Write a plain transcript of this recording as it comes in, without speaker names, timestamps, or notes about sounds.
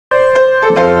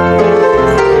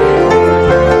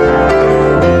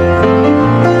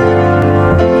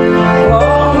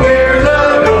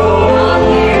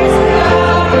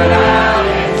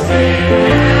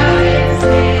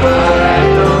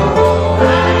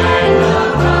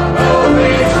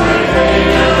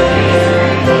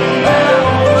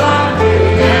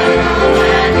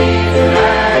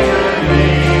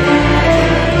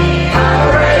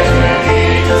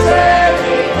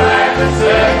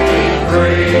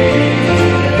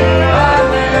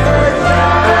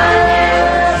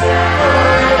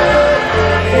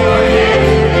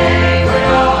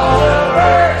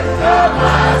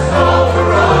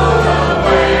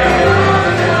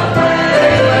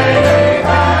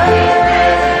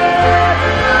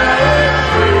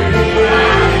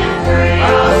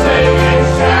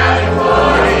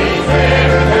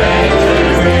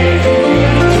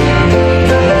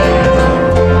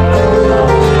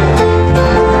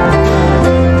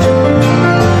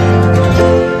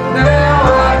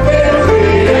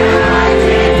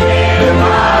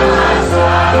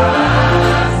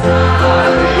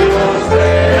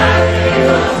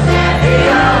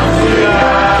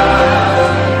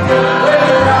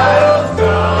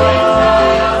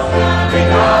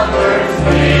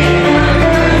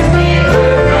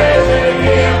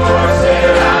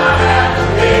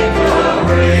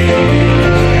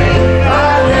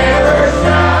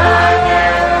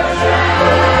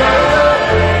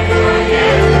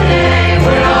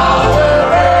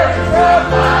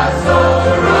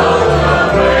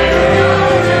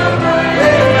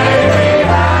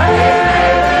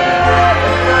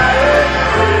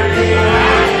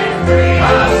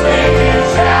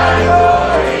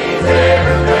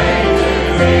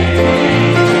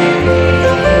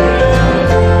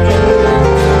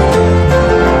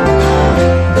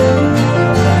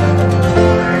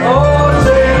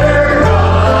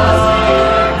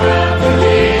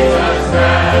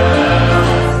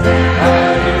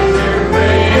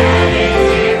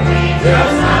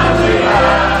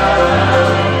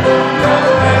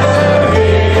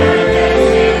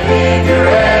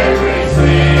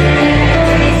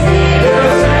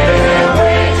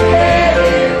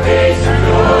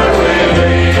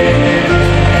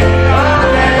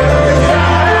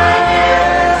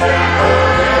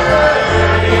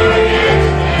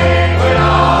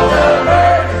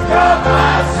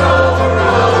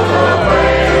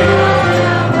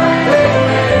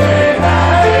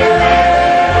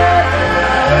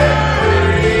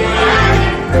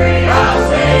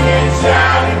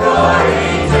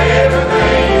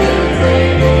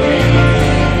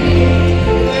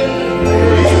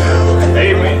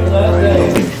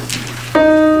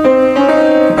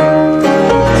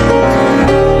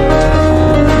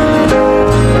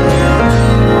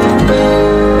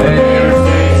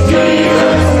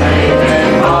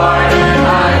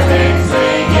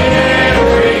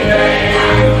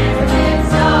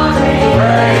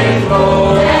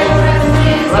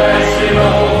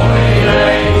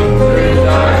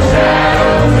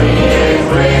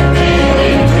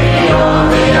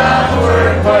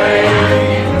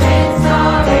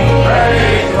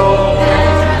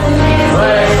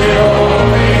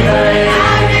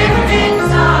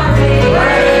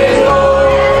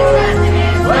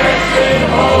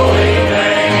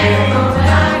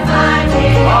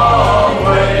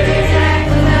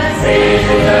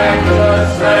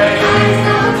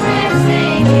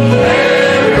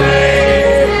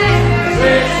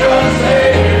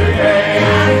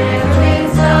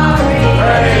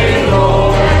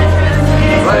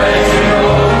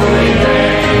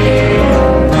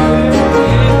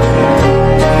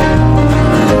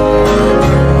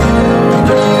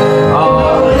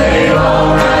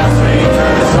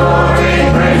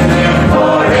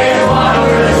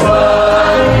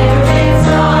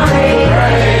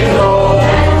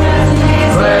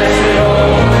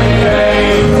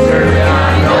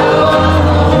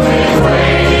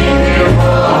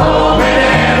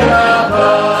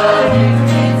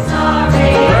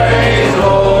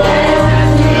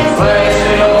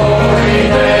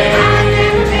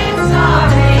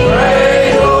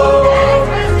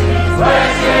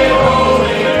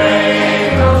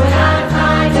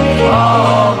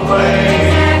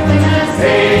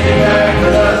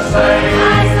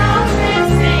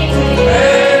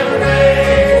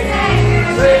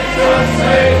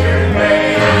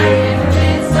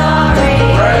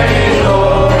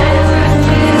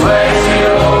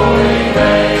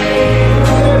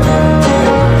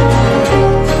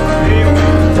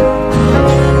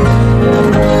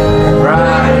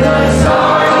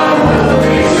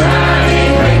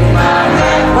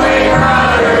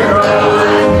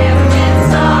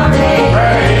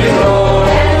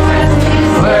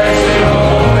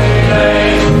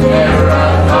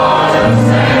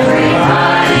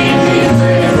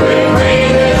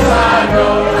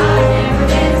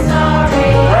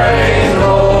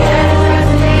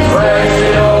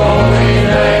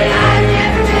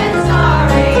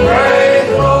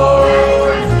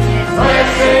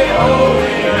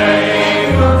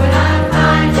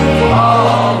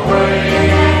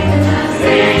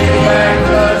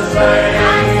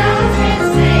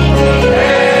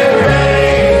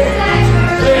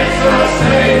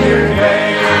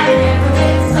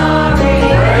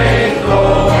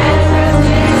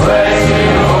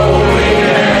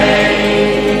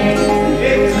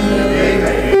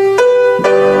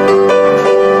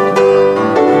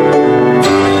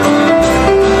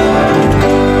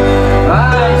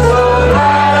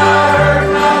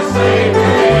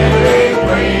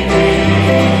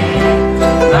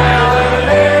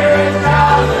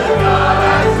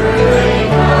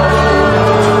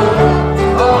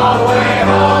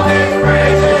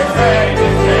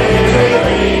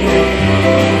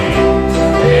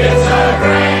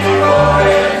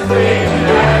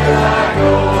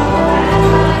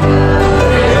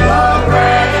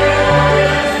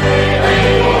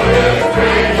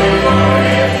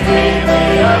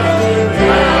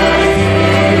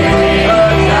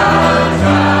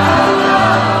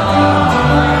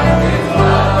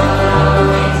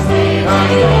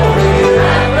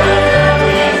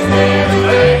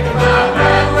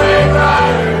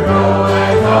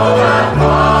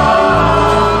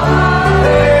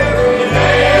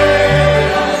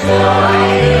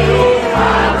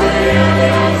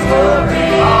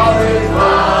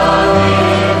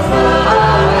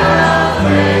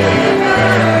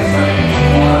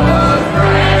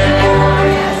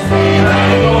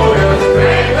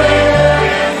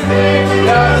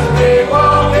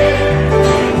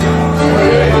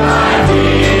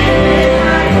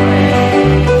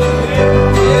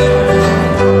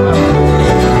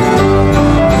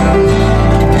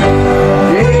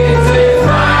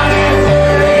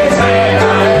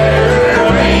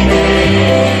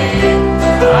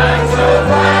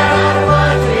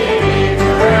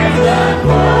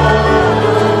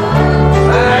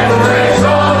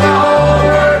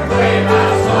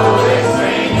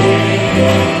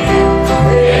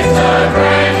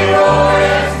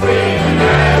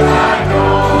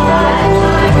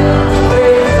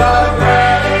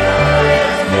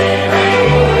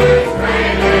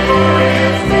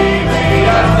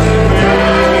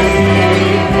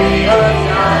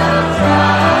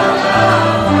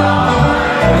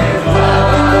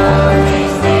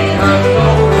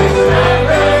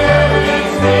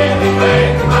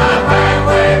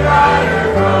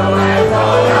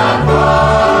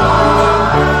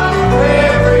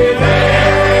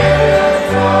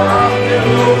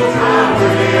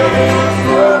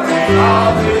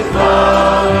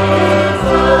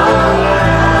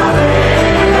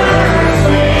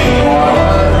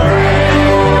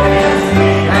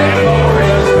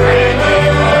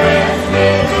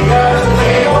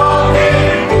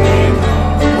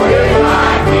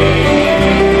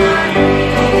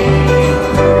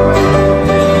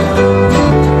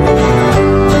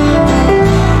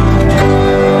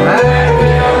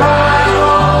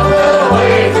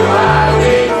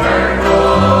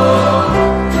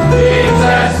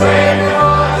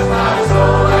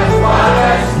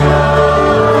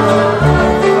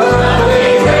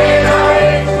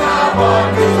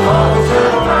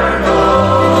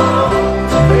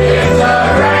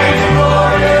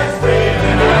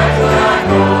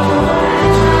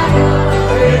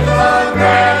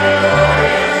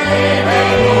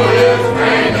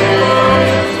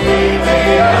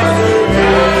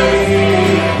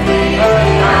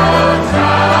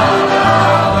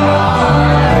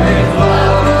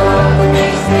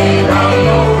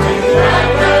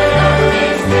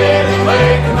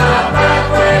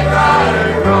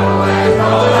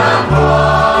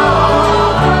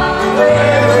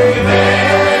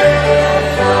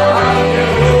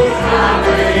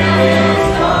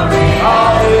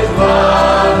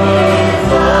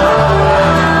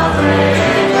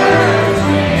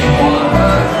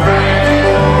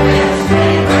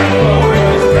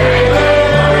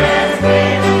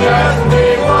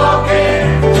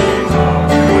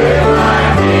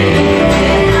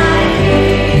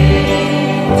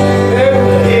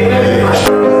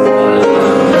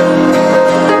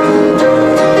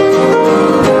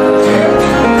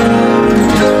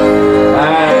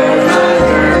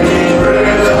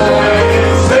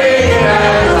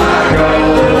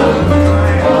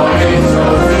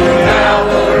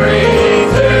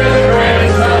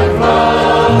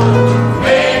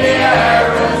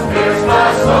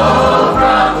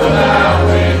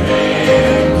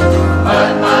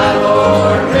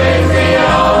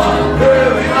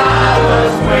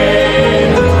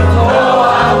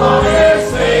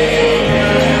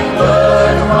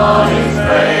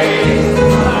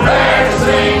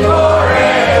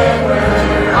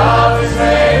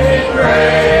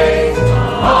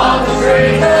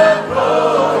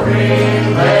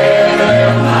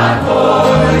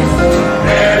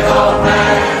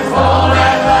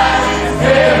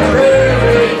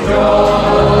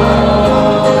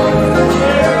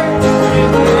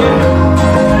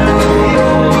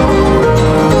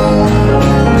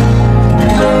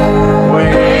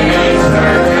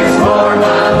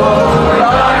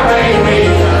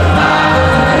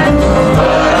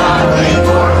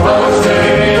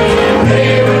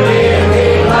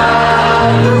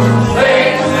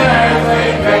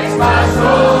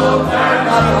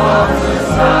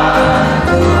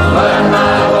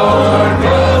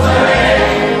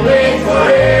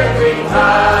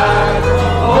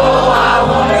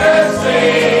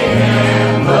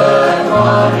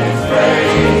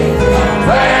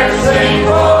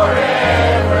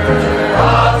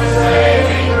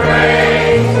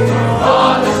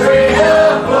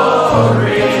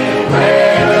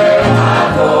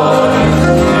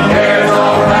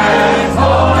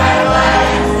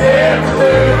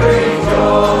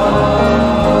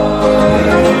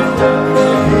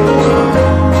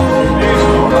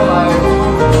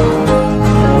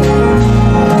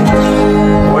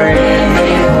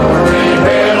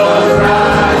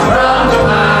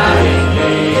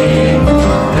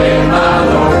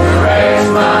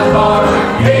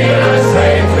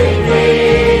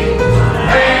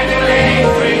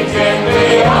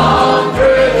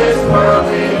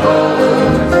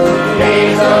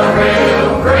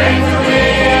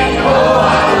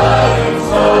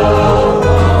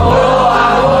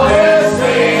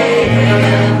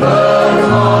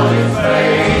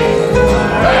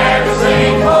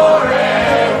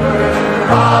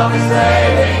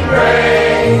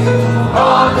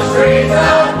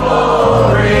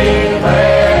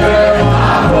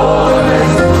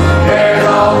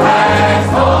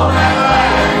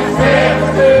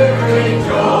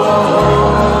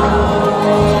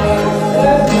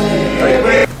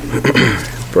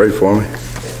for me?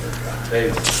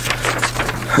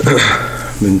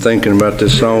 Been thinking about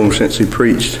this song since he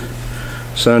preached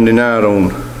Sunday night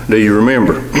on Do You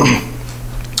Remember?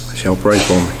 Y'all pray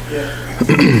for me.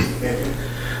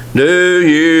 Do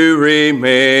you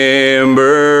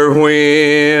remember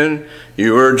when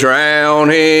you were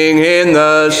drowning in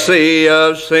the sea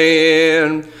of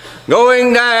sin,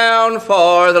 going down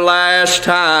for the last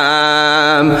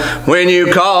time? When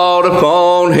you called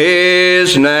upon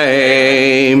His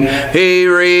name, He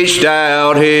reached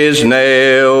out His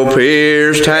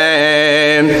nail-pierced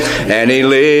hand and He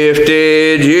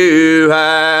lifted you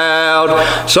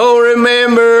out. So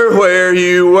remember where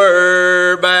you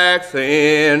were back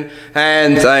then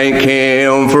and thank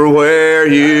Him for where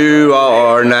you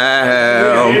are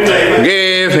now.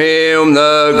 Give Him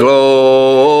the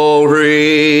glory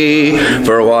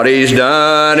for what He's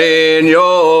done in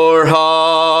your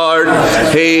heart.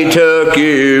 He took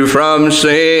you from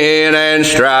sin and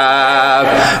strife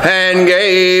and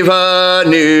gave a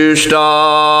new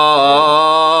start.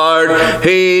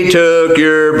 He took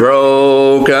your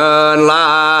broken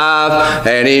life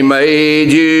and He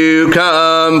made you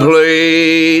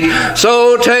complete.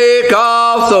 So take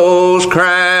off those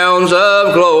crowns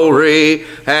of glory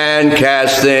and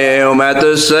cast them at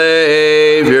the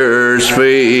Savior's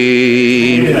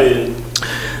feet.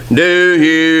 Do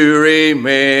you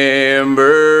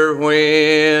remember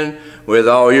when with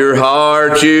all your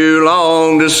heart you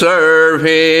longed to serve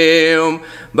Him,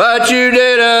 but you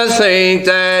didn't think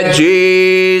that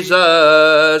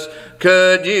Jesus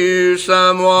could use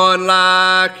someone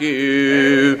like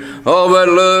you? Oh, but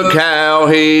look how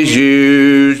He's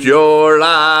used your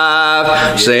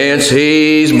life since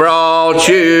He's brought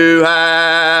you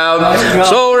out.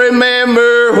 So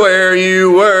remember where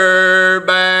you were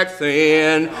back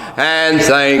then and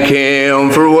thank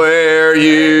Him for where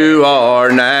you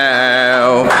are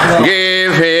now.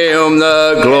 Give Him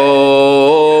the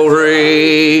glory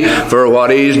for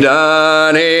what He's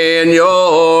done in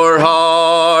your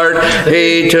heart.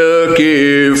 He took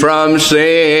you from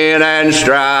sin and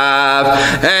strife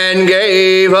and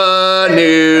gave a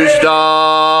new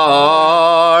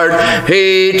start.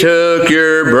 He took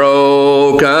your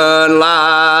broken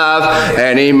life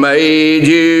and He made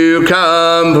you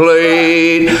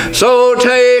complete. So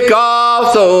take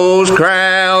off those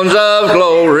crowns of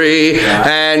glory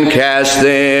and cast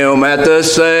them at the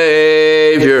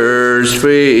Savior's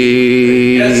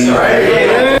feet. Yes,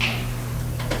 right.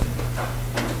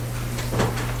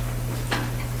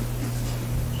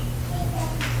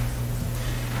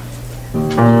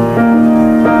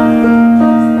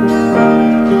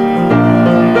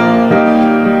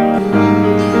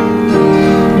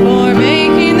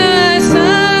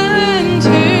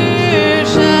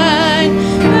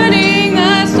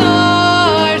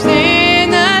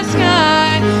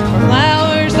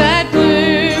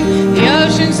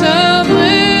 So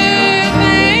blue,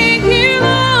 thank you.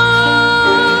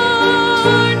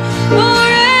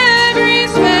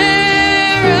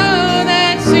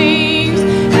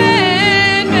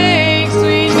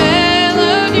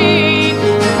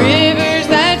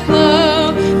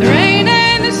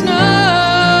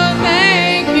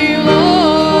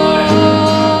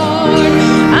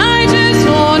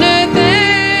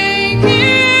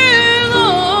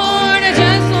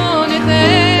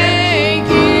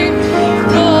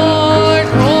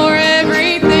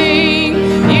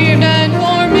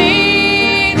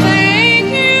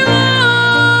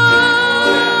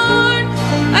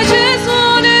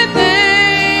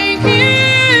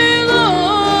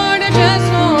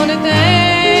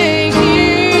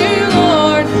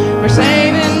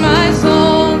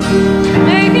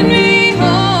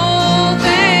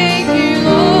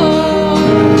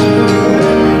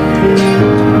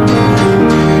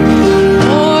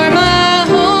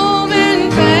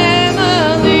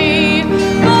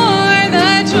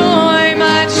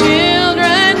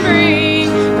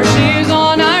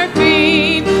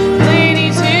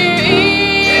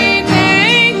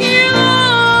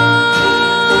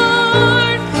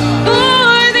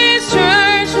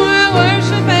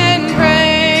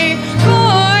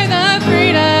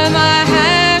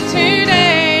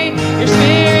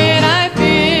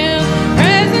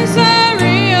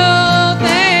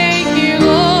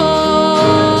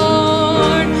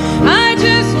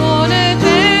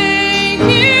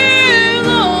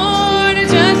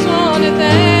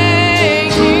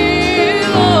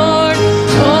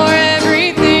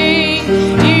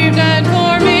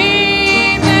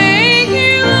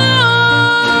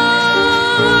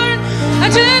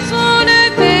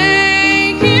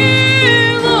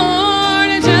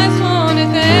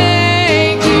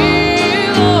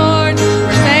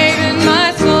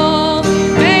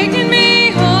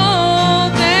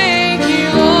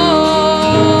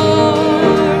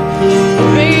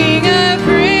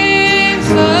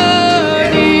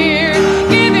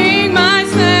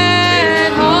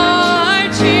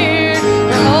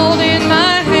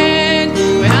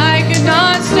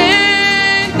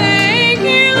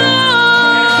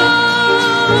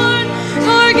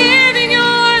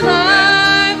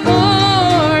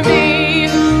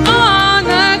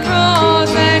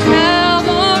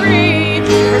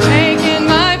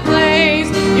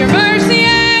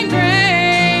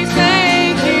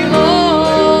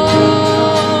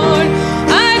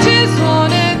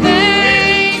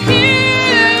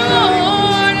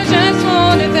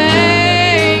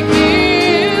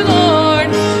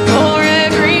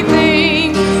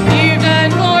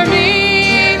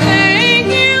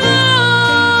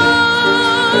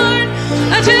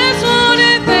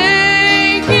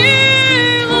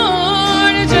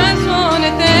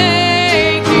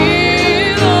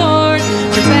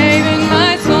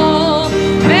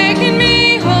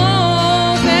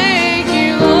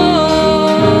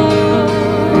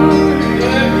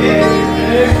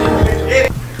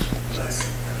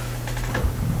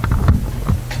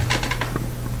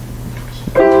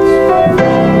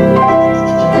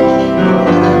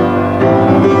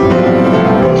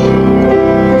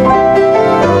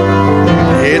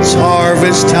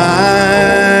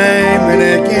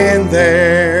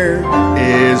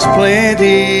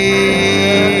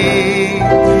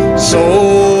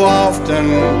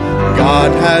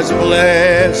 has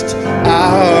blessed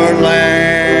our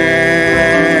land,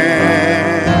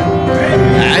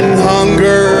 and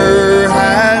hunger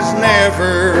has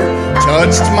never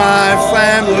touched my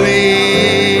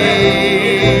family,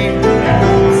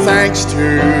 thanks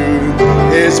to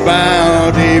His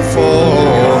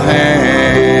bountiful hand.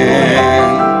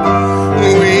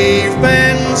 We've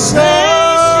been so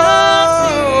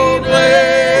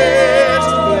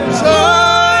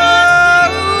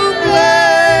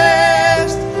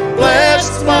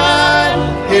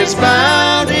His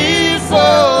bountiful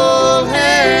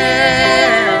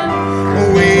hand.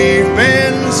 We've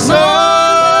been so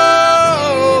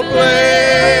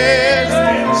blessed,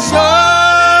 so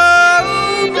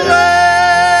blessed,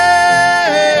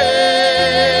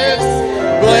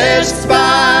 blessed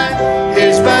by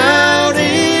His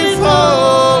bountiful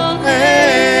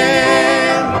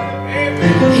hand.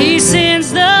 He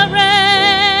sends the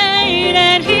rain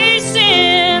and He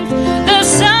sends the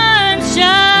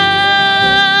sunshine.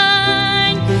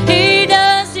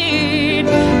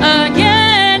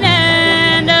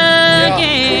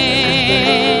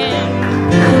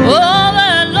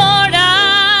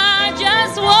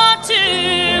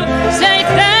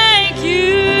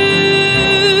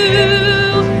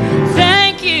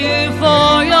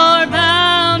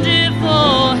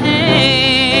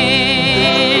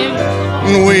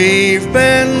 We've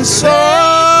been so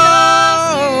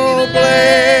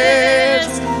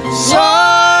blessed, so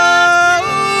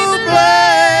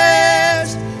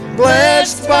blessed,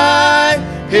 blessed by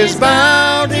His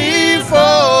bountiful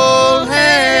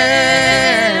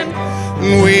hand.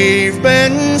 We've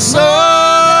been so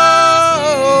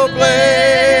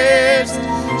blessed,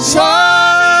 so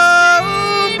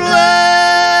blessed,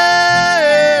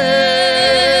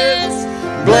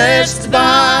 blessed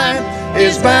by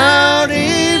His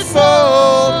bountiful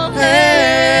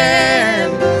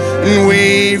hand.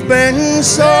 We've been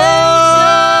so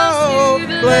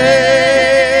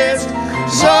blessed,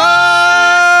 so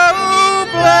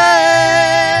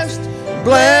blessed,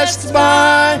 blessed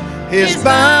by His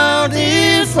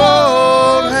bountiful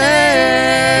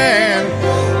hand.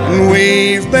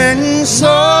 We've been so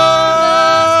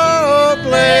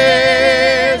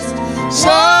blessed, so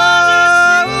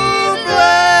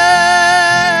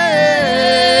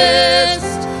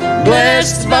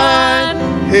blessed by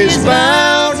His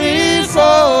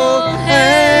bountiful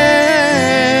hand.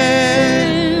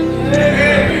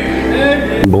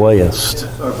 Blessed.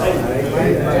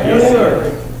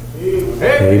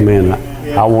 Amen.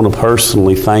 I want to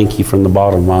personally thank you from the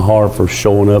bottom of my heart for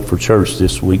showing up for church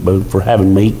this week, but for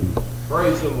having meeting.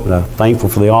 But I'm thankful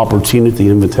for the opportunity, the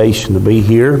invitation to be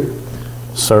here.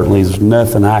 Certainly there's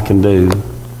nothing I can do.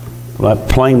 But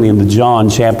plainly in the John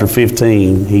chapter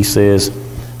 15, He says,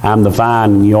 I'm the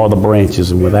vine and you are the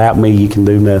branches, and without me you can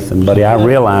do nothing. Buddy, I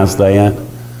realize that.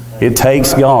 It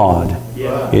takes God.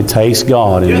 It takes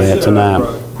God in that tonight.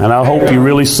 And I hope you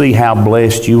really see how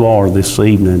blessed you are this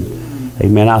evening.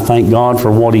 Amen. I thank God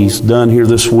for what He's done here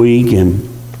this week. And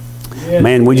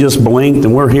man, we just blinked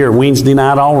and we're here Wednesday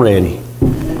night already.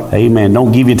 Amen.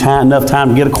 Don't give you enough time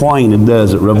to get acquainted,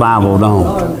 does it? Revival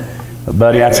don't. But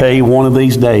buddy, I tell you, one of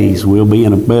these days we'll be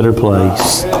in a better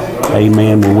place.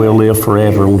 Amen. Where we'll live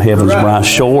forever on heaven's bright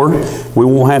shore. We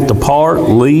won't have to part,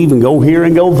 leave, and go here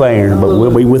and go there, but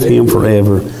we'll be with Him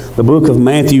forever. The book of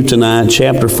Matthew tonight,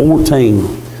 chapter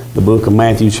 14. The book of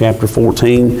Matthew, chapter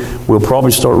 14. We'll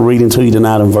probably start reading to you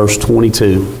tonight in verse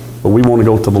 22. But we want to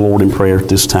go to the Lord in prayer at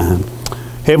this time.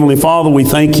 Heavenly Father, we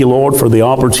thank you, Lord, for the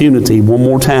opportunity one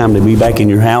more time to be back in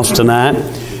your house tonight.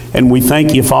 And we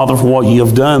thank you, Father, for what you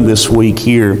have done this week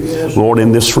here, Lord,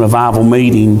 in this revival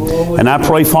meeting. And I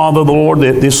pray, Father, the Lord,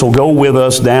 that this will go with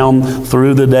us down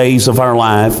through the days of our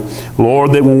life.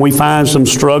 Lord, that when we find some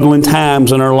struggling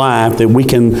times in our life, that we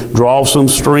can draw some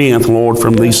strength, Lord,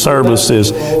 from these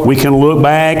services. We can look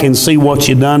back and see what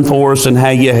you've done for us and how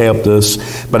you helped us.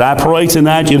 But I pray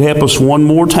tonight you'd help us one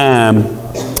more time.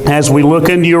 As we look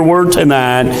into your word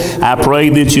tonight, I pray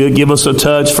that you give us a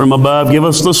touch from above. Give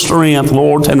us the strength,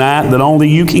 Lord, tonight that only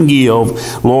you can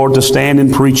give, Lord, to stand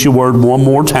and preach your word one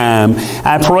more time.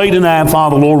 I pray tonight,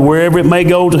 Father, Lord, wherever it may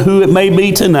go, to who it may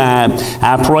be tonight,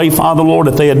 I pray, Father, Lord,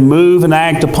 that they'd move and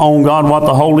act upon, God, what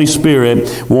the Holy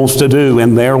Spirit wants to do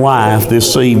in their life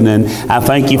this evening. I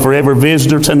thank you for every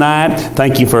visitor tonight.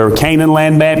 Thank you for Canaan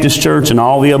Land Baptist Church and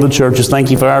all the other churches.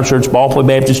 Thank you for our church, Balfour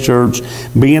Baptist Church,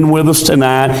 being with us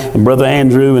tonight. tonight, and Brother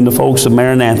Andrew and the folks of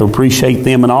Maranatha. Appreciate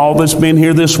them and all that's been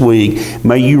here this week.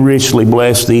 May you richly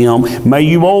bless them. May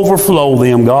you overflow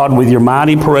them, God, with your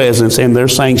mighty presence in their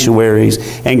sanctuaries,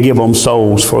 and give them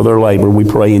souls for their labor. We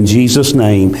pray in Jesus'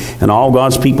 name. And all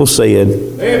God's people said,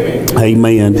 Amen.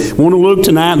 Amen. I want to look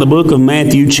tonight in the book of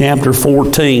Matthew chapter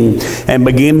 14 and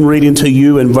begin reading to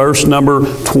you in verse number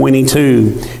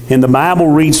 22. And the Bible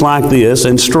reads like this: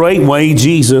 And straightway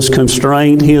Jesus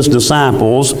constrained his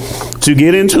disciples to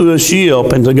get into a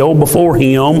ship and to go before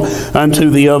him unto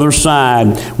the other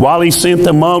side, while he sent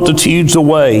the multitudes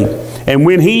away. And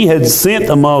when he had sent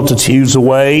the multitudes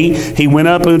away, he went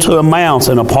up into a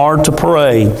mountain apart to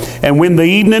pray. And when the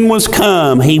evening was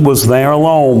come, he was there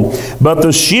alone. But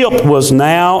the ship was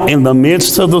now in the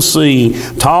midst of the sea,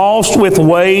 tossed with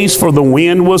waves, for the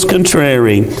wind was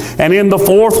contrary. And in the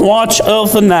fourth watch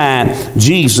of the night,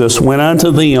 Jesus went unto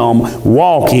them,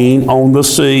 walking on the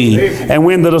sea. And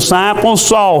when the disciples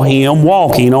saw him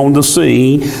walking on the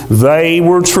sea, they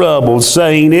were troubled,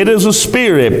 saying, It is a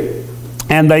spirit.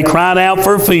 And they cried out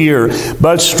for fear.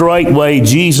 But straightway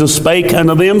Jesus spake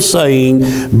unto them,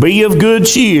 saying, Be of good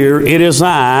cheer, it is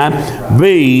I,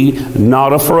 be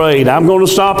not afraid. I'm going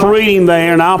to stop reading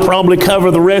there, and I'll probably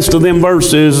cover the rest of them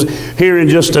verses here in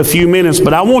just a few minutes.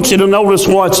 But I want you to notice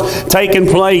what's taking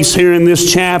place here in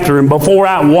this chapter. And before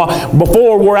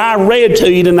where I read to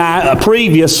you tonight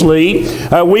previously,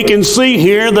 we can see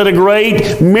here that a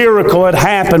great miracle had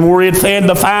happened where it fed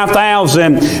the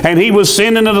 5,000, and he was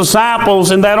sending the disciples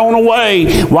and that on the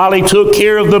way while he took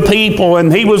care of the people,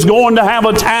 and he was going to have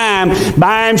a time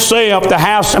by himself to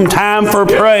have some time for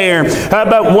prayer.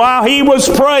 But while he was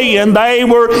praying, they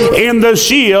were in the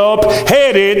ship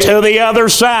headed to the other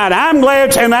side. I'm glad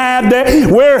tonight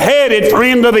that we're headed,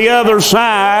 friend, to the other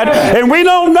side, and we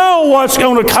don't know what's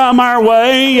going to come our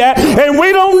way, and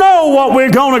we don't know what we're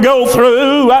going to go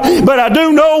through, but I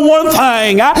do know one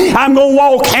thing. I'm going to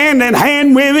walk hand in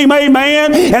hand with him,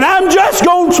 amen, and I'm just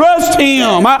going to trust him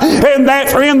and that,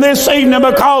 friend, this evening,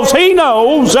 because he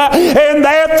knows and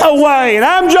that's the way, and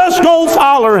I'm just going to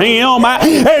follow him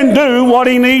and do what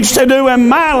he needs to do in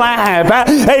my life.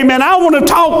 Amen. I want to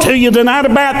talk to you tonight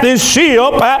about this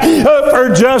ship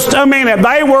for just a minute.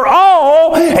 They were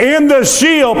all in the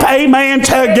ship, amen,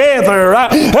 together,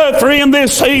 friend,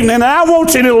 this evening. And I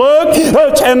want you to look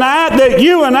tonight that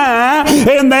you and I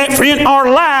and that, friend, are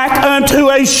like unto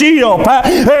a ship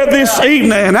this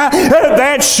evening.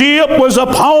 That ship was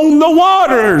upon the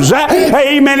waters.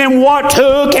 Amen. And what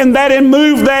took and that and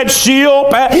moved that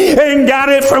ship and got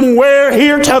it from where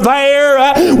here to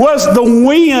there was the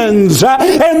winds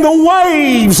and the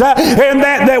waves and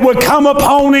that would come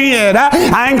upon it.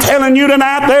 I'm telling you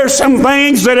tonight, there's some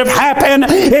things that have happened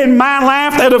in my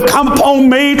life that have come upon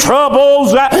me,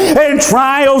 troubles and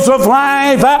trials of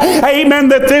life. Amen.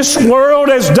 That this world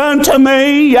has done to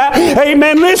me.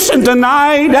 Amen. Listen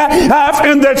tonight,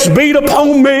 friend, that's beat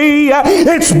upon me.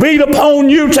 It's beat upon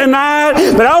you tonight.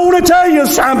 But I want to tell you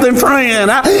something,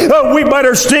 friend. We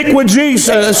better stick with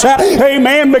Jesus.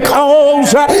 Amen.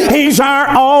 Because he's our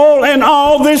all in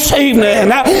all this evening.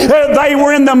 They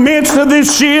were in the midst of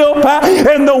this ship,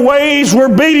 and the waves were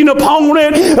beating upon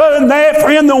it. And that,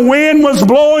 friend, the wind was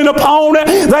blowing upon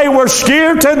it. They were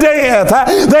scared to death.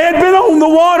 They had been on the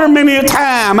water many a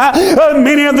time.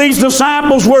 Many of these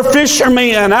disciples were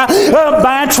fishermen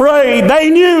by trade. They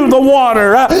knew the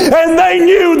water, and they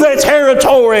knew the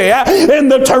territory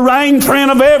and the terrain,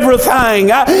 friend, of everything.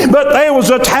 But there was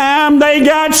a time they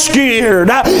got scared.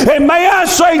 And may I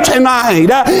say tonight,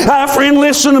 friend,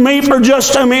 listen to me for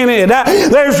just a minute.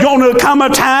 There's going to come a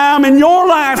time in your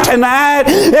life tonight,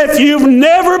 if you've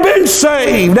never been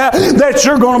saved, that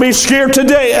you're going to be scared to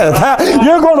death.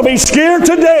 You're going to be scared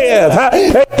to death.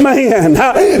 Amen.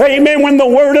 Amen. When the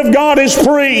Word of God is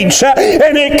preached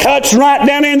and it cuts right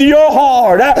down into your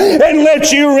heart and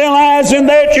lets you realize in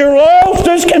that you're lost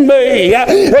as can be.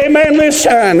 Amen.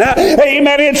 Listen.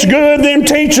 Amen. It's good them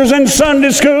teachers in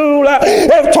Sunday school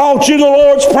have taught you the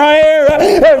Lord's Prayer,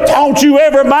 have taught you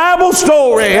every Bible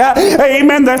story.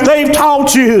 Amen. That they've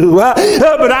taught you.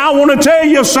 But I want to tell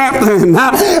you something.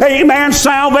 Amen.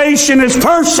 Salvation is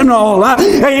personal.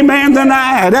 Amen.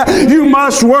 Tonight, you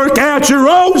must work out your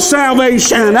own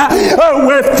salvation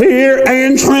with fear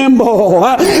and tremble.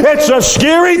 It's a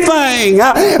scary thing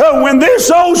when this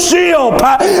old old ship,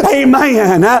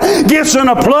 amen, gets in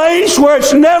a place where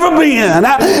it's never been,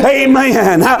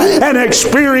 amen, and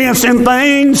experiencing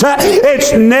things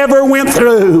it's never went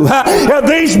through.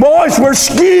 These boys were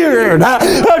scared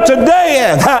to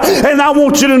death, and I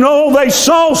want you to know they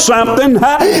saw something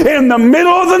in the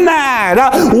middle of the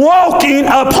night walking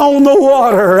upon the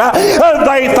water.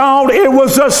 They thought it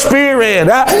was a spirit.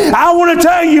 I want to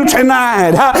tell you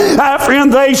tonight,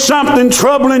 friend, there's something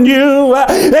troubling you.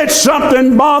 It's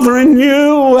something bothering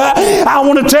you. I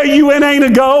want to tell you it ain't a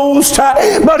ghost,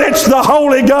 but it's the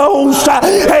Holy Ghost.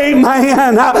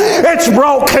 Amen. It's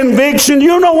brought conviction.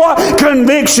 You know what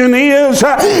conviction is?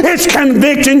 It's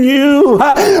convicting you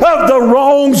of the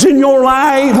wrongs in your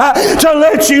life to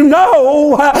let you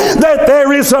know that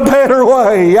there is a better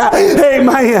way.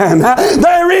 Amen.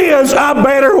 There is a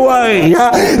better way.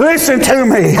 Listen to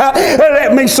me.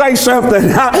 Let me say something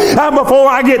before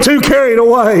I get too carried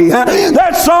away.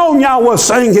 That song y'all was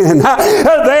singing,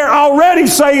 they're already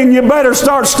saying you better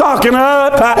start stocking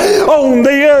up on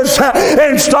this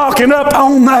and stocking up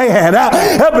on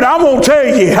that. But I'm going to tell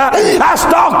you, I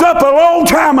stocked up a long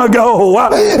time ago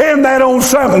in that old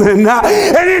something,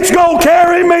 and it's going to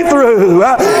carry me through.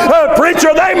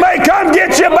 Preacher, they may come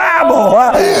get your Bible.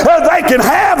 They can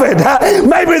have it.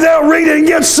 Maybe they'll read it and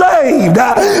get saved.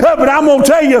 But I'm going to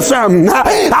tell you something.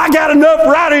 I got enough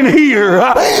right in here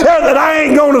that I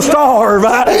ain't going to starve.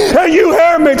 You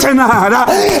hear me tonight?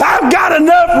 I've got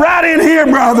enough right in here,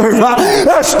 brother,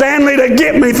 Stanley, to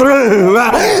get me through.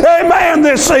 Amen,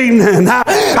 this evening.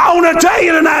 I want to tell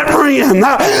you tonight, friend,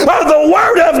 the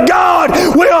Word of God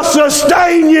will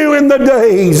sustain you in the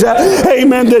days,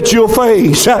 amen, that you'll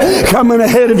face coming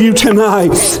ahead of you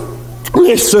tonight.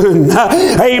 Listen,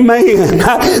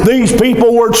 amen. These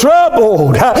people were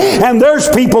troubled, and there's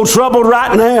people troubled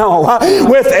right now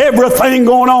with everything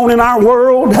going on in our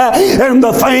world and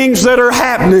the things that are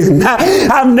happening.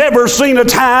 I've never seen a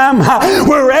time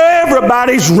where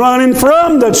everybody's running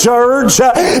from the church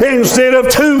instead of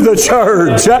to the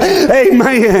church.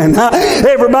 Amen.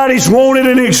 Everybody's wanted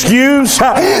an excuse.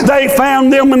 They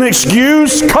found them an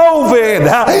excuse.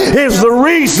 COVID is the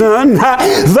reason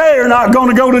they're not going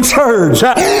to go to church.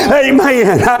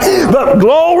 Amen. But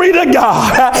glory to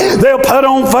God. They'll put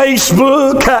on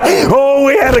Facebook, oh,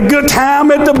 we had a good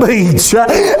time at the beach.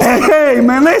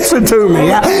 Amen. Listen to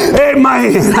me.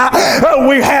 Amen.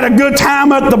 We had a good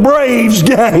time at the Braves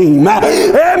game.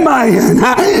 Amen.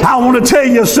 I want to tell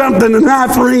you something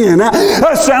tonight, friend.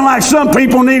 It sounds like some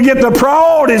people need to get the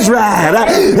priorities right.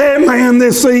 Amen.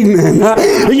 This evening.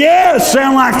 Yeah, it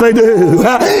sounds like they do.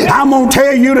 I'm going to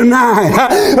tell you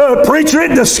tonight, preacher,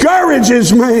 it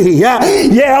discourages me.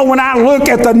 Yeah, when I look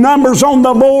at the numbers on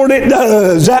the board, it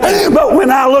does. But when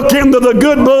I look into the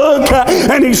good book,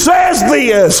 and he says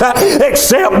this,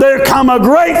 except there come a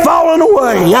great falling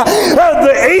away,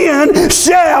 the end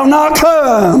shall not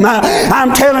come.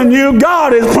 I'm telling you,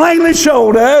 God has plainly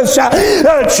showed us,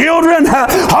 children,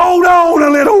 hold on a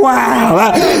little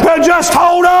while. Just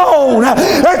hold on.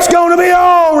 It's going to be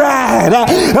all right.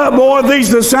 Boy, these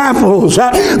disciples,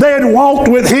 they had walked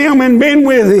with him and been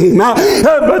with him.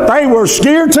 But they were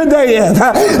scared to death.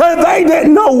 They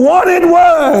didn't know what it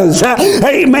was.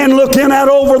 Amen. Looking out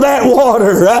over that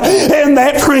water and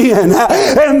that friend.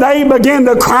 And they began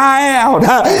to cry out.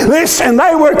 Listen,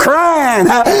 they were crying.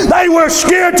 They were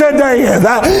scared to death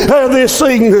this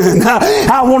evening.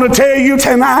 I want to tell you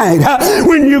tonight,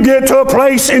 when you get to a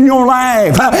place in your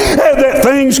life that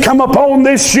things come upon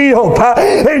this ship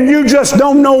and you just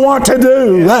don't know what to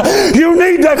do, you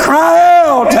need to cry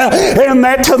out in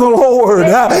that to the Lord.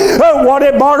 What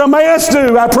did Bartimaeus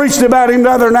do? I preached about him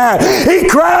the other night. He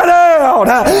cried out,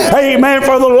 amen,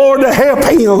 for the Lord to help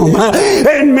him.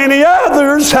 And many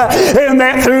others, and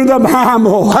that through the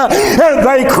Bible,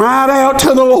 they cried out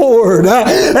to the Lord,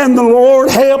 and the Lord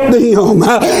helped them.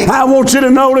 I want you to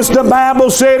notice the Bible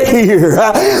said here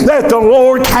that the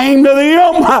Lord came to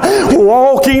them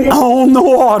walking on the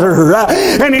water.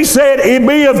 And he said,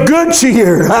 be of good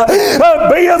cheer.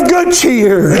 Be of good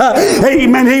cheer.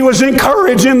 Amen. He was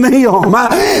encouraging them.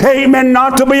 Amen.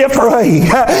 Not to be afraid.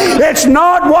 It's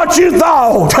not what you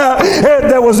thought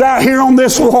that was out here on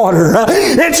this water.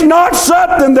 It's not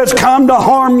something that's come to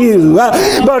harm you,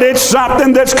 but it's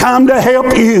something that's come to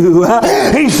help you.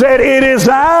 He said, it is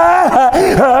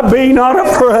I, be not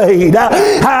afraid.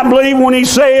 I believe when he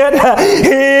said,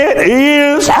 it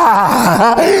is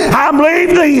I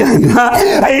believe then,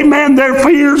 amen, amen, their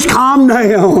fears calm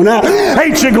down.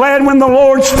 Ain't you glad when the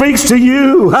Lord speaks to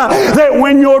you, that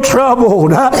when you're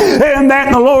troubled, and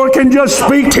that the Lord can just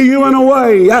speak to you in a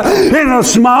way, in a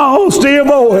small, still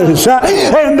voice,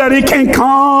 and that He can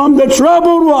calm the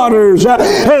troubled waters that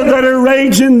are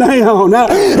raging down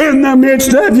in the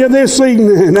midst of you this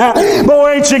evening.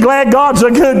 Boy, ain't you glad God's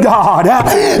a good God.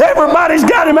 Everybody's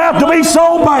got Him out to be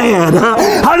so bad.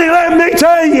 Honey, let me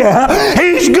tell you,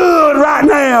 He's good right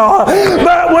now.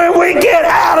 But when we get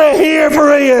out of here,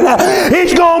 friend,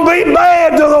 He's going to be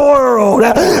bad to the world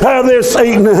this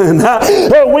evening.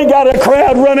 We got a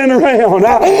crowd running around.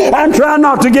 I'm trying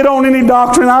not to get on any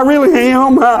doctrine. I really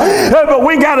am. But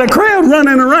we got a crowd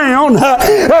running around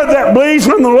that believes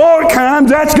when the Lord comes,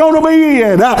 that's going to be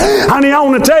it. Honey, I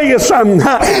want to tell you something.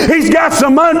 He's got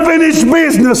some unfinished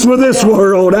business with this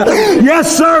world.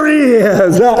 Yes, sir, He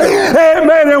is.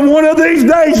 Amen. And one of these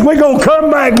days, we're going to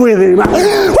come back with Him.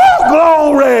 Woo,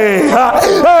 glory.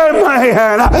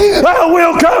 Amen.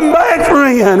 We'll come back,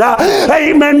 friend.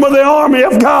 Amen. With the army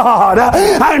of God.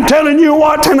 I'm telling you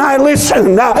what tonight,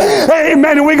 listen.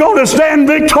 Amen. We're going to stand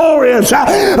victorious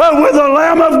with the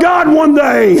Lamb of God one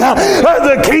day.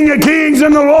 The King of Kings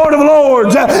and the Lord of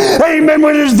Lords. Amen.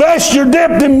 With His vesture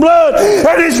dipped in blood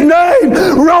and His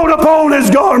name wrote upon His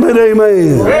garment.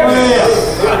 Amen.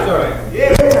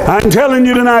 I'm telling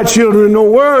you tonight, children,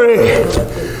 don't worry.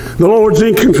 The Lord's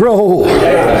in control.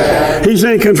 He's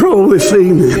in control this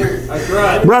evening.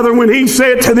 Brother, when He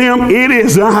said to them, "It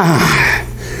is I."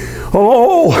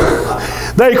 Oh,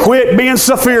 they quit being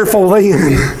so fearful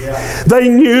then. They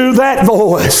knew that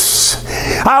voice.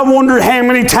 I wonder how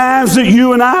many times that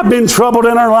you and I have been troubled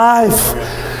in our life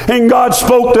and God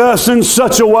spoke to us in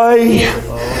such a way.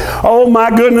 Oh my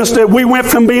goodness, that we went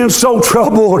from being so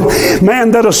troubled,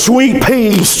 man, that a sweet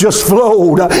peace just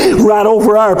flowed right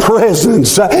over our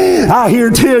presence. I here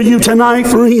tell you tonight,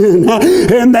 friend,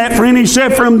 and that friend, he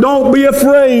said from, "Don't be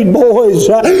afraid, boys."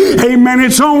 Amen.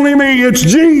 It's only me. It's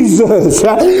Jesus.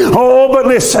 Oh, but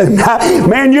listen,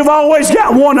 man, you've always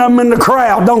got one of them in the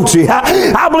crowd, don't you?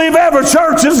 I believe every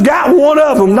church has got one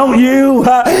of them, don't you?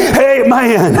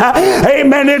 Amen.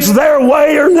 Amen. It's their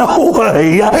way or no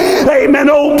way. Amen.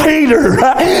 Old Peter,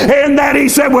 and that he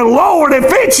said, "Well, Lord, if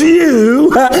it's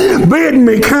you, bid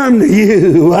me come to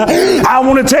you." I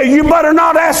want to tell you, you better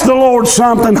not ask the Lord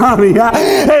something, honey.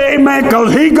 Amen,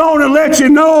 because He's going to let you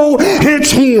know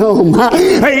it's Him.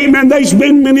 Amen. There's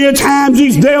been many a times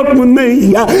He's dealt with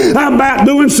me about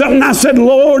doing something. I said,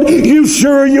 "Lord, you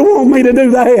sure you want me to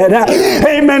do that?"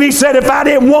 Amen. He said, "If I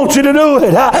didn't want you to do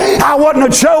it, I wouldn't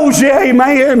have chose you."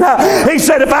 Amen. He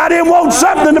said, "If I didn't want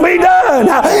something to be done,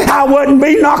 I wouldn't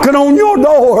be knocking on your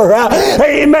door."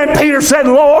 Amen. Peter said,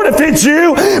 "Lord, if it's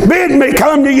you, bid me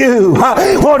come to you."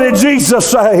 What did Jesus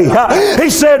say? He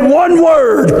said, one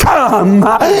word, "Come."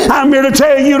 I'm here to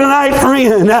tell you tonight,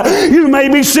 friend, you may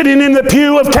be sitting in the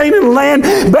pew of Canaan Land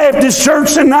Baptist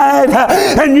Church tonight,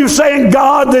 and you saying,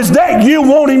 "God, is that you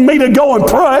wanting me to go and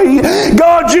pray?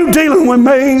 God, you dealing with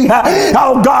me?"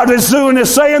 Oh, God is doing is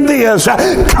saying this,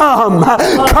 "Come,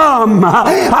 come."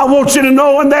 I want you to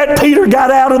know when that Peter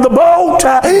got out of the boat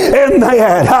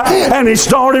and he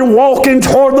started walking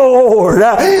toward the Lord,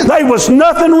 there was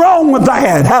nothing wrong with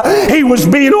that. He was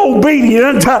being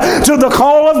obedient to the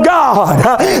call of God,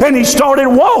 and he started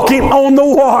walking on the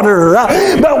water.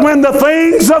 But when the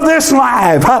things of this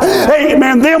life,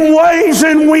 amen, them waves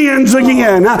and winds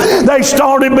again, they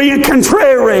started being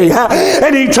contrary,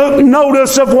 and he took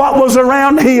notice of what was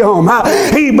around him,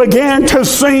 he began to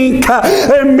sink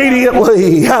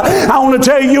immediately. I want to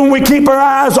tell you, when we keep our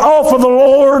eyes off of the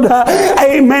Lord,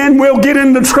 amen, we'll get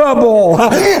into trouble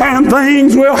and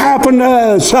things will happen to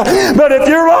us. But if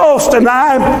you're lost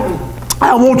tonight,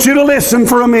 I want you to listen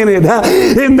for a minute.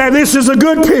 And that this is a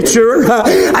good picture,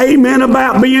 amen,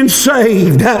 about being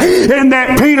saved. And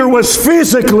that Peter was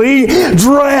physically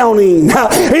drowning.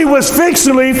 He was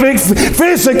physically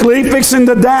fixing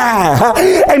to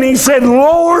die. And he said,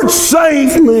 "Lord,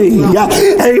 save me."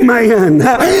 Amen.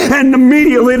 And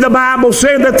immediately the Bible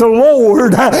said that the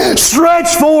Lord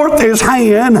stretched forth His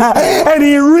hand and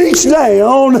He reached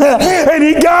down and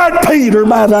He got Peter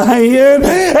by the hand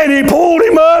and He pulled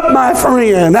him up, my friend.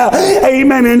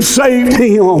 Amen, and saved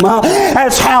him.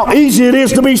 That's how easy it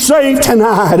is to be saved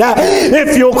tonight.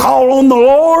 If you'll call on the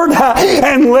Lord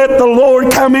and let the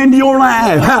Lord come into your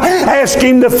life, ask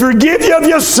Him to forgive you of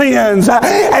your sins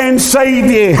and save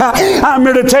you. I'm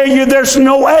here to tell you there's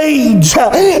no age,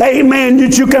 amen,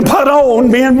 that you can put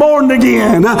on being born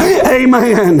again.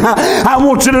 Amen. I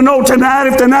want you to know tonight,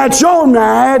 if tonight's your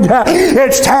night,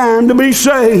 it's time to be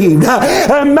saved.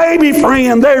 Maybe,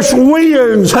 friend, there's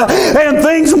winds and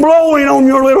things blowing on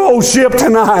your little old ship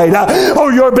tonight,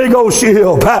 or your big old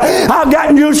ship, I've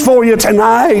got news for you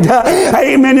tonight.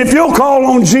 Amen. If you'll call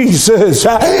on Jesus,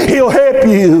 He'll help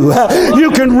you.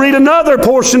 You can read another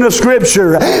portion of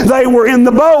Scripture. They were in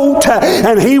the boat,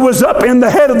 and He was up in the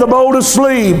head of the boat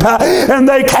asleep. And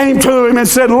they came to Him and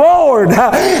said, Lord,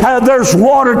 there's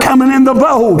water coming in the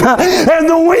boat, and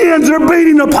the winds are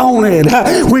beating upon it.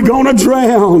 We're going to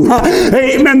drown.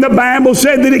 Amen. The Bible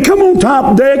said that He come on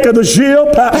top deck of the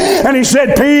ship, and He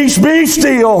said, peace, be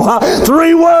still.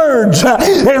 3 words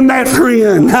in that,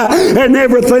 friend, and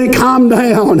everything calmed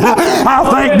down. I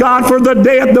thank God for the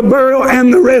death, the burial,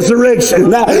 and the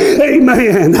resurrection.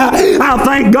 Amen. I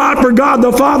thank God for God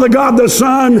the Father, God the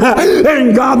Son,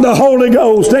 and God the Holy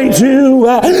Ghost. Ain't you?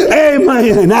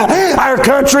 Amen. Our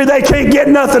country, they can't get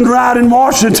nothing right in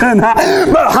Washington.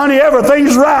 But honey,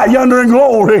 everything's right yonder in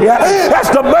glory. That's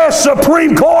the best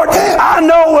Supreme Court I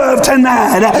know of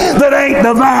tonight that ain't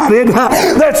divided.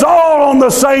 That's all on the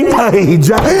same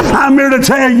page. I'm here to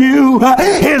tell you,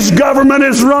 His government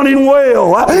is running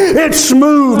well. It's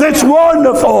smooth. It's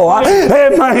wonderful.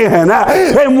 Amen.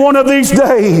 And one of these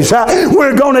days,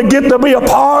 we're going to get to be a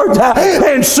part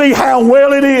and see how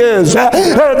well it is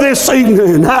this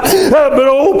evening. But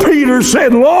old Peter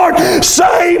said, Lord,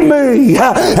 save me.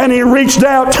 And he reached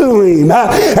out to Him,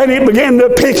 and He began to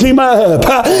pick him up.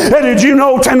 And did you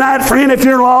know tonight, friend, if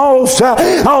you're lost,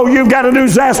 all you've got to do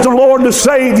is ask the Lord to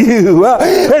save you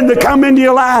and to come into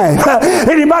your life.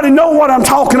 Anybody know what I'm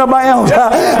talking about?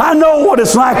 I know what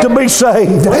it's like to be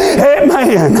saved.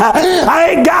 Amen. I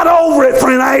ain't got over it,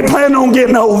 friend. I ain't planning on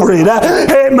getting over it.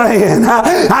 Amen.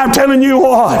 I'm telling you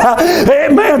what.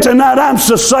 Amen. Tonight I'm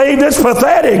so saved it's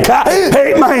pathetic.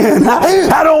 Amen.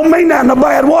 I don't mean that in a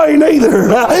bad way neither.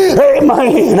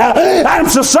 Amen. I'm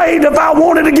so saved if I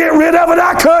wanted to get rid of it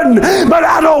I couldn't, but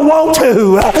I don't want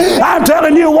to. I'm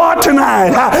telling you what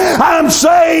tonight. I'm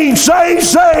saved,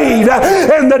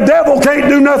 and the devil can't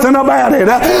do nothing about it.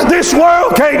 This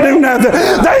world can't do nothing.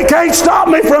 They can't stop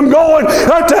me from going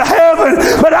to heaven.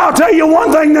 But I'll tell you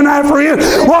one thing tonight, friend.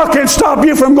 What can stop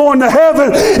you from going to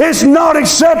heaven is not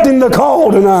accepting the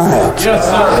call tonight. Yes,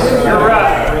 sir. You're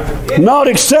right. Not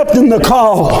accepting the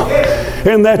call,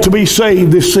 and that to be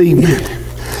saved this evening.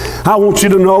 I want you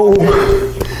to know,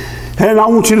 and I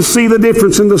want you to see the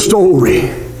difference in the story.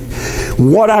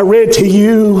 What I read to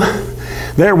you,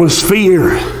 there was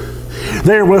fear.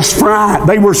 There was fright.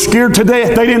 They were scared to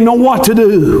death. They didn't know what to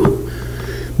do.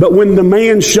 But when the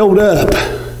man showed up,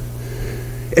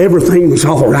 everything was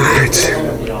all right.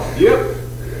 Yep.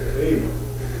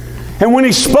 And when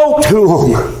he spoke to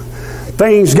them,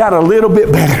 things got a little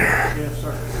bit better.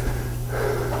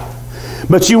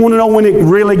 But you want to know when it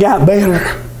really got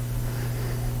better?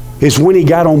 It's when he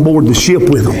got on board the ship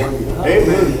with them.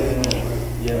 Amen.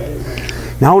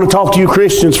 Now I want to talk to you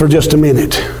Christians for just a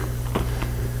minute.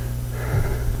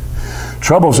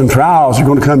 Troubles and trials are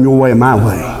going to come your way and my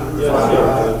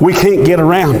way. We can't get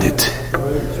around it.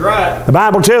 That's right. The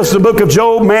Bible tells us in the book of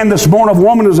Job, man that's born of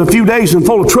woman is a few days and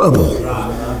full of trouble.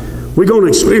 We're going to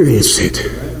experience it.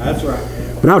 That's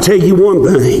right. But I'll tell you one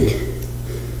thing.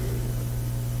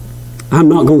 I'm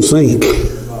not going to sink.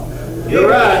 You're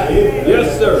right.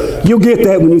 Yes, sir. You'll get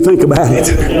that when you think about it.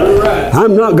 You're right.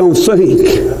 I'm not going to sink.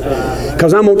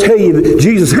 Because I'm going to tell you that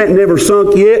Jesus hadn't never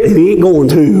sunk yet, and He ain't going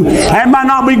to. That might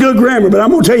not be good grammar, but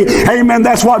I'm going to tell you, amen,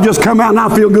 that's what just come out, and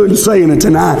I feel good in saying it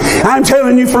tonight. I'm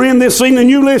telling you, friend, this evening,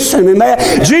 you listen in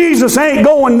that. Jesus ain't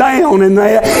going down in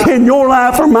that, in your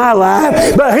life or my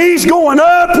life, but He's going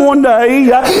up one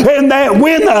day, and that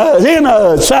in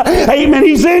us. Amen,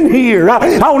 He's in here.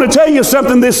 I want to tell you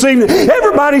something this evening.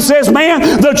 Everybody says,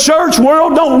 man, the church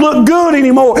world don't look good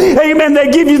anymore. Amen,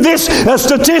 they give you this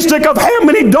statistic of how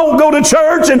many don't go to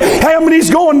church and how many's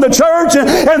going to church,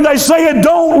 and they say it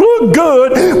don't look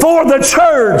good for the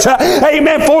church.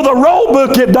 Amen. For the roll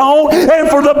book it don't, and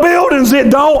for the buildings it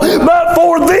don't, but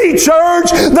for the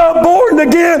church, the born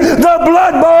again, the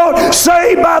blood bought,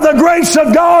 saved by the grace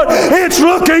of God, it's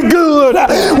looking good.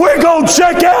 We're going to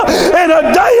check out in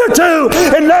a day or two,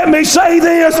 and let me say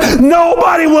this,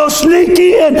 nobody will sneak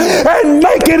in and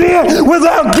make it in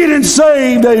without getting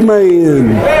saved. Amen.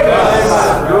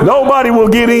 Nobody will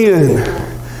get in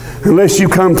unless you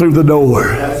come through the door.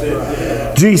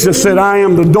 Jesus said, I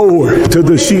am the door to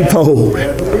the sheepfold.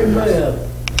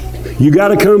 You got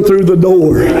to come through the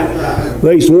door.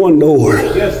 There's one door.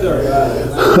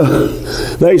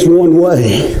 There's one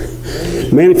way.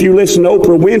 Man, if you listen to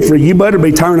Oprah Winfrey, you better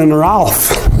be turning her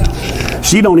off.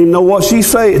 She don't even know what she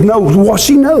says, knows what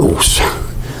she knows.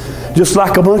 Just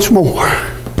like a bunch more.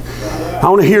 I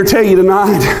want to tell you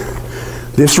tonight,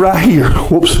 this right here,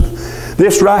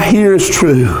 this right here is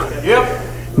true.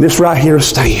 This right here is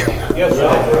stand. Yes,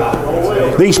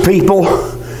 sir. These people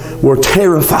were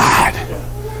terrified.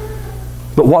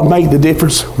 But what made the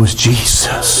difference was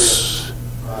Jesus.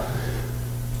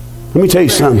 Let me tell you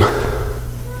something.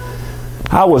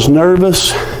 I was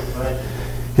nervous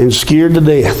and scared to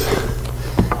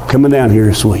death coming down here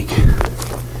this week.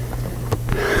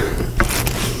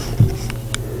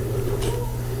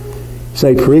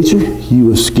 Say, preacher, you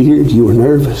were scared, you were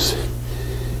nervous.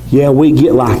 Yeah, we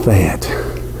get like that.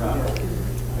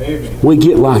 We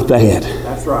get like that.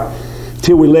 That's right.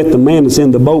 Till we let the man that's in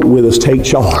the boat with us take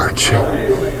charge.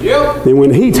 Yep. And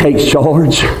when he takes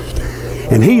charge,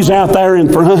 and he's out there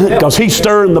in front, because he's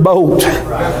stirring the boat.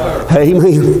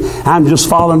 Amen. I'm just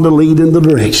following the lead in the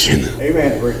direction.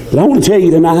 Amen, preacher. But I want to tell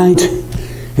you tonight,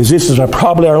 as this is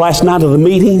probably our last night of the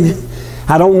meeting,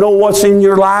 I don't know what's in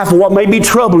your life and what may be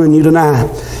troubling you tonight.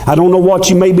 I don't know what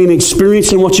you may be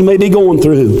experiencing, what you may be going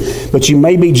through. But you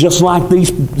may be just like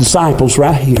these disciples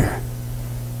right here.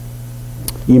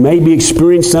 You may be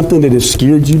experiencing something that has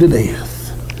scared you to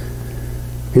death.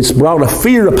 It's brought a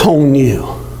fear upon you.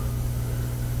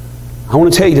 I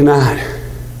want to tell you tonight,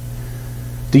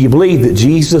 do you believe that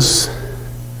Jesus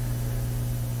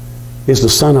is the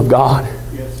Son of God?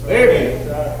 Yes, amen.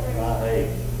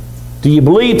 Do you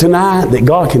believe tonight that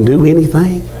God can do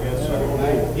anything? Yes,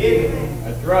 sir.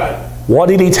 That's right. What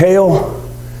did he tell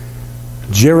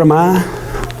Jeremiah?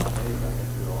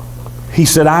 He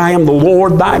said, I am the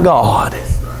Lord thy God.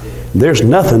 There's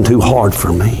nothing too hard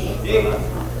for me.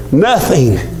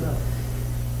 Nothing.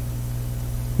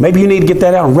 Maybe you need to get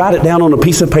that out and write it down on a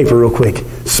piece of paper real quick.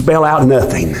 Spell out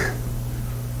nothing.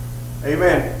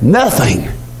 Amen. Nothing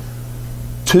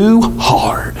too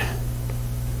hard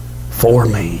for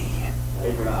me.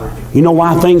 You know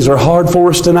why things are hard for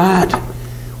us tonight?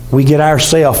 We get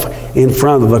ourselves in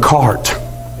front of the cart.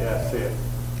 That's it.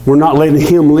 We're not letting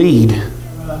Him lead.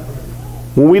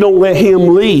 When we don't let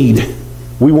Him lead,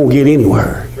 we won't get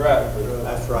anywhere. That's right.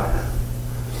 That's right.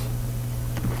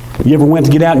 You ever went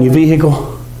to get out in your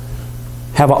vehicle,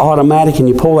 have an automatic, and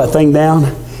you pull that thing down,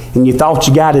 and you thought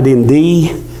you got it in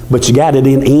D, but you got it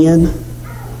in N?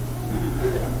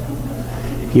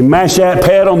 You mash that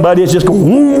pedal, buddy, it's just going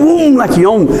boom, boom, like you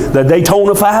own the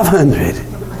Daytona 500.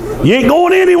 You ain't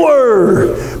going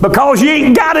anywhere because you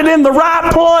ain't got it in the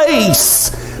right place.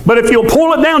 But if you'll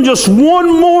pull it down just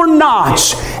one more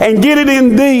notch and get it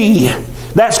in D,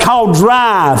 that's called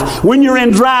drive. When you're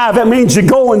in drive, that means you're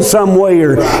going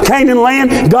somewhere. Canaan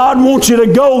land, God wants you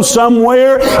to go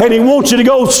somewhere, and He wants you to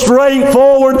go straight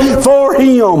forward for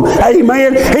Him.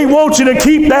 Amen. He wants you to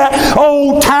keep that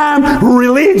old-time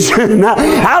religion.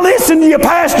 I listened to your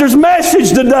pastor's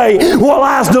message today while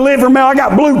I was delivering mail. I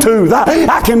got Bluetooth.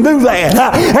 I can do that.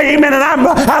 Amen. And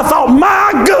I thought,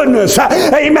 my goodness.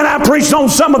 Amen. I preached on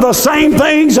some of the same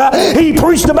things he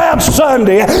preached about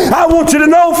Sunday. I want you to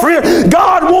know, friend,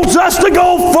 God wants us to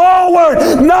go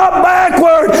forward, not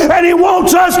backward. And He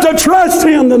wants us to trust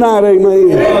Him tonight. Amen.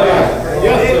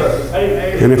 Yes,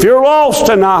 sir. And if you're lost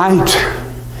tonight,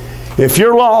 if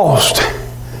you're lost,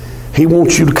 He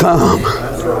wants you to come.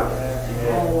 That's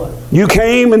right. You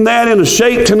came in a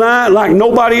shape tonight like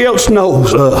nobody else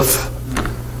knows of.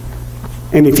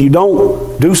 And if you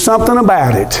don't do something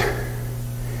about it,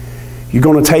 you're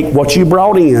going to take what you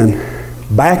brought in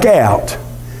back out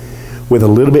with a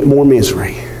little bit more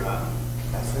misery.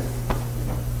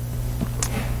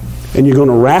 And you're going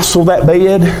to wrestle that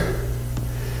bed.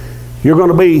 You're going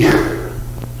to be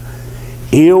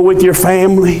ill with your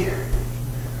family.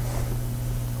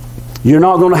 You're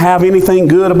not going to have anything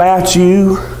good about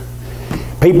you.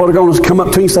 People are going to come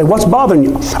up to you and say, what's bothering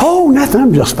you? Oh, nothing,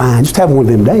 I'm just fine. Just having one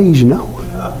of them days, you know.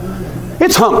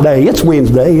 It's hump day, it's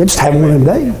Wednesday, it's just having one of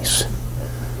them days.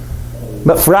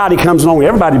 But Friday comes along,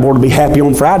 everybody ought to be happy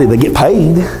on Friday. They get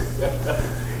paid.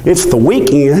 It's the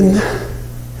weekend.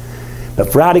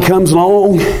 But Friday comes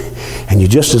along, and you're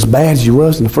just as bad as you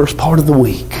was in the first part of the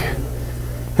week.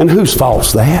 And whose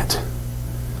fault's that?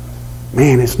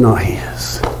 Man, it's not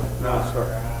His. No,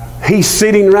 sir. He's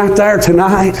sitting right there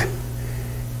tonight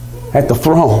at the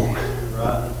throne.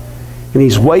 And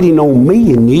He's waiting on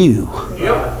me and you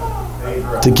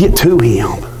to get to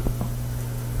Him.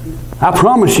 I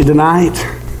promise you tonight,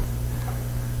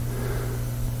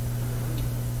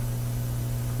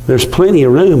 there's plenty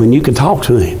of room and you can talk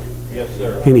to Him Yes,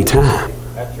 sir. anytime.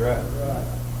 That's right.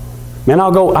 Man,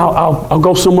 I'll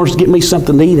go somewhere to get me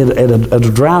something to eat at a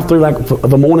drive-thru like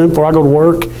the morning before I go to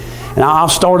work, and I'll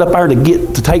start up there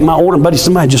to take my order, and buddy,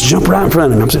 somebody just jump right in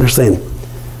front of me. I'm sitting there saying,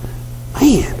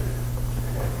 man.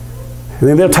 And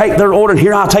then they'll take their order, and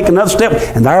here I'll take another step,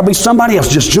 and there'll be somebody else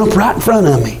just jump right in front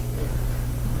of me.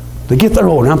 They get their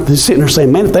order. I'm sitting there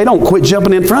saying, man, if they don't quit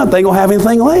jumping in front, they ain't going to have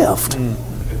anything left.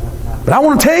 But I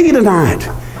want to tell you tonight,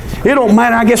 it don't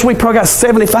matter. I guess we probably got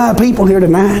 75 people here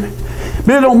tonight.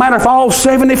 But it don't matter if all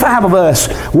 75 of us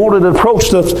wanted to approach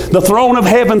the throne of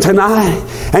heaven tonight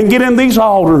and get in these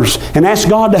altars and ask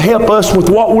God to help us with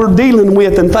what we're dealing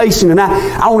with and facing. And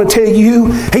I want to tell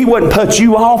you, He wouldn't put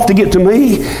you off to get to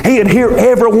me. He'd hear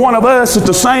every one of us at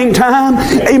the same time.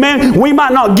 Amen. We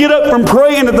might not get up from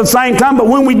praying at the same time, but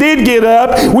when we did get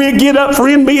up, we'd get up for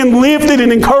Him being lifted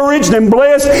and encouraged and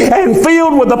blessed and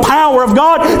filled with the power of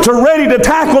God to ready to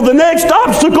tackle the next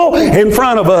obstacle in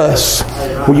front of us.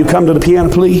 Will you come to the piano,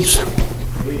 please?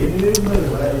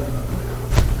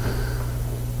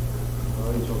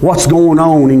 What's going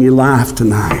on in your life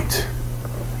tonight?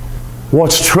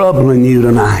 What's troubling you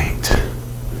tonight?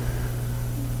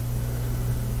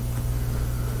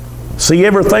 See,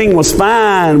 everything was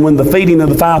fine when the feeding of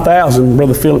the 5,000.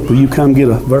 Brother Philip, will you come get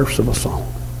a verse of a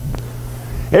song?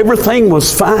 Everything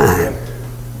was fine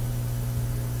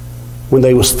when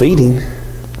they was feeding.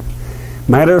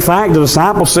 Matter of fact, the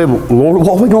disciples said, Lord,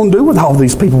 what are we going to do with all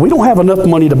these people? We don't have enough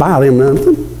money to buy them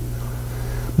nothing.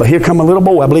 But here come a little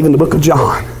boy, I believe in the book of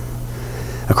John,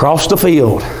 across the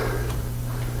field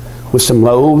with some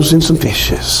loaves and some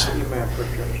fishes.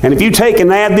 And if you take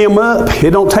and add them up,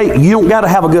 you don't got to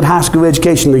have a good high school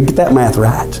education to get that math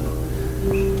right.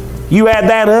 You add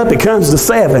that up, it comes to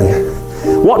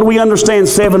 7. What do we understand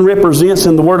 7 represents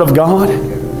in the Word of God?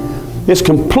 It's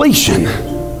completion.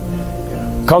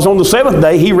 Because on the 7th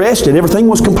day, He rested. Everything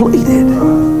was completed.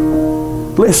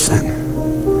 Listen.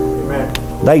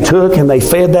 They took and they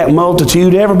fed that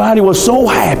multitude. Everybody was so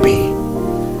happy.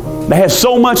 They had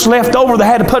so much left over, they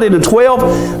had to put it in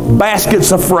 12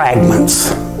 baskets of fragments.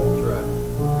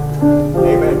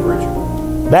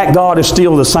 That God is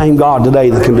still the same God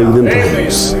today that can do them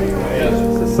things.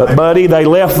 But buddy, they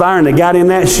left there and they got in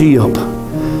that ship.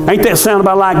 Ain't that sound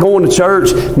about like going to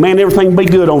church? Man, everything be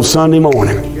good on Sunday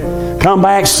morning. Come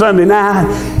back Sunday night,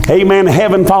 amen,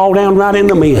 heaven fall down right in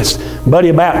the midst. Buddy,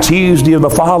 about Tuesday of the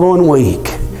following week,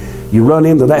 you run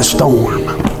into that storm.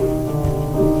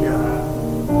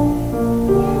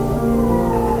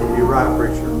 You're right,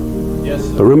 preacher. Yes,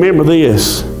 sir. But remember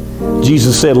this,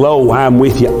 Jesus said, lo, I'm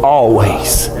with you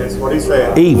always. That's what He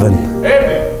said. Even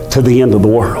Amen. To the end of the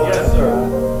world. Yes,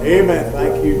 sir. Amen.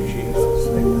 Thank you, Jesus.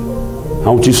 I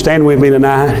want you to stand with me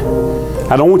tonight.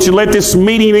 I don't want you to let this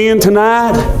meeting end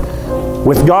tonight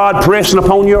with God pressing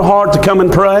upon your heart to come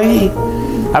and pray.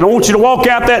 I don't want you to walk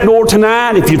out that door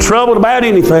tonight if you're troubled about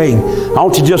anything. I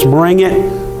want you to just bring it,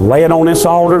 lay it on this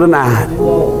altar tonight.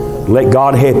 Let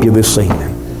God help you this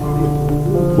evening.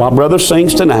 While brother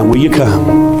sings tonight, will you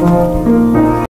come?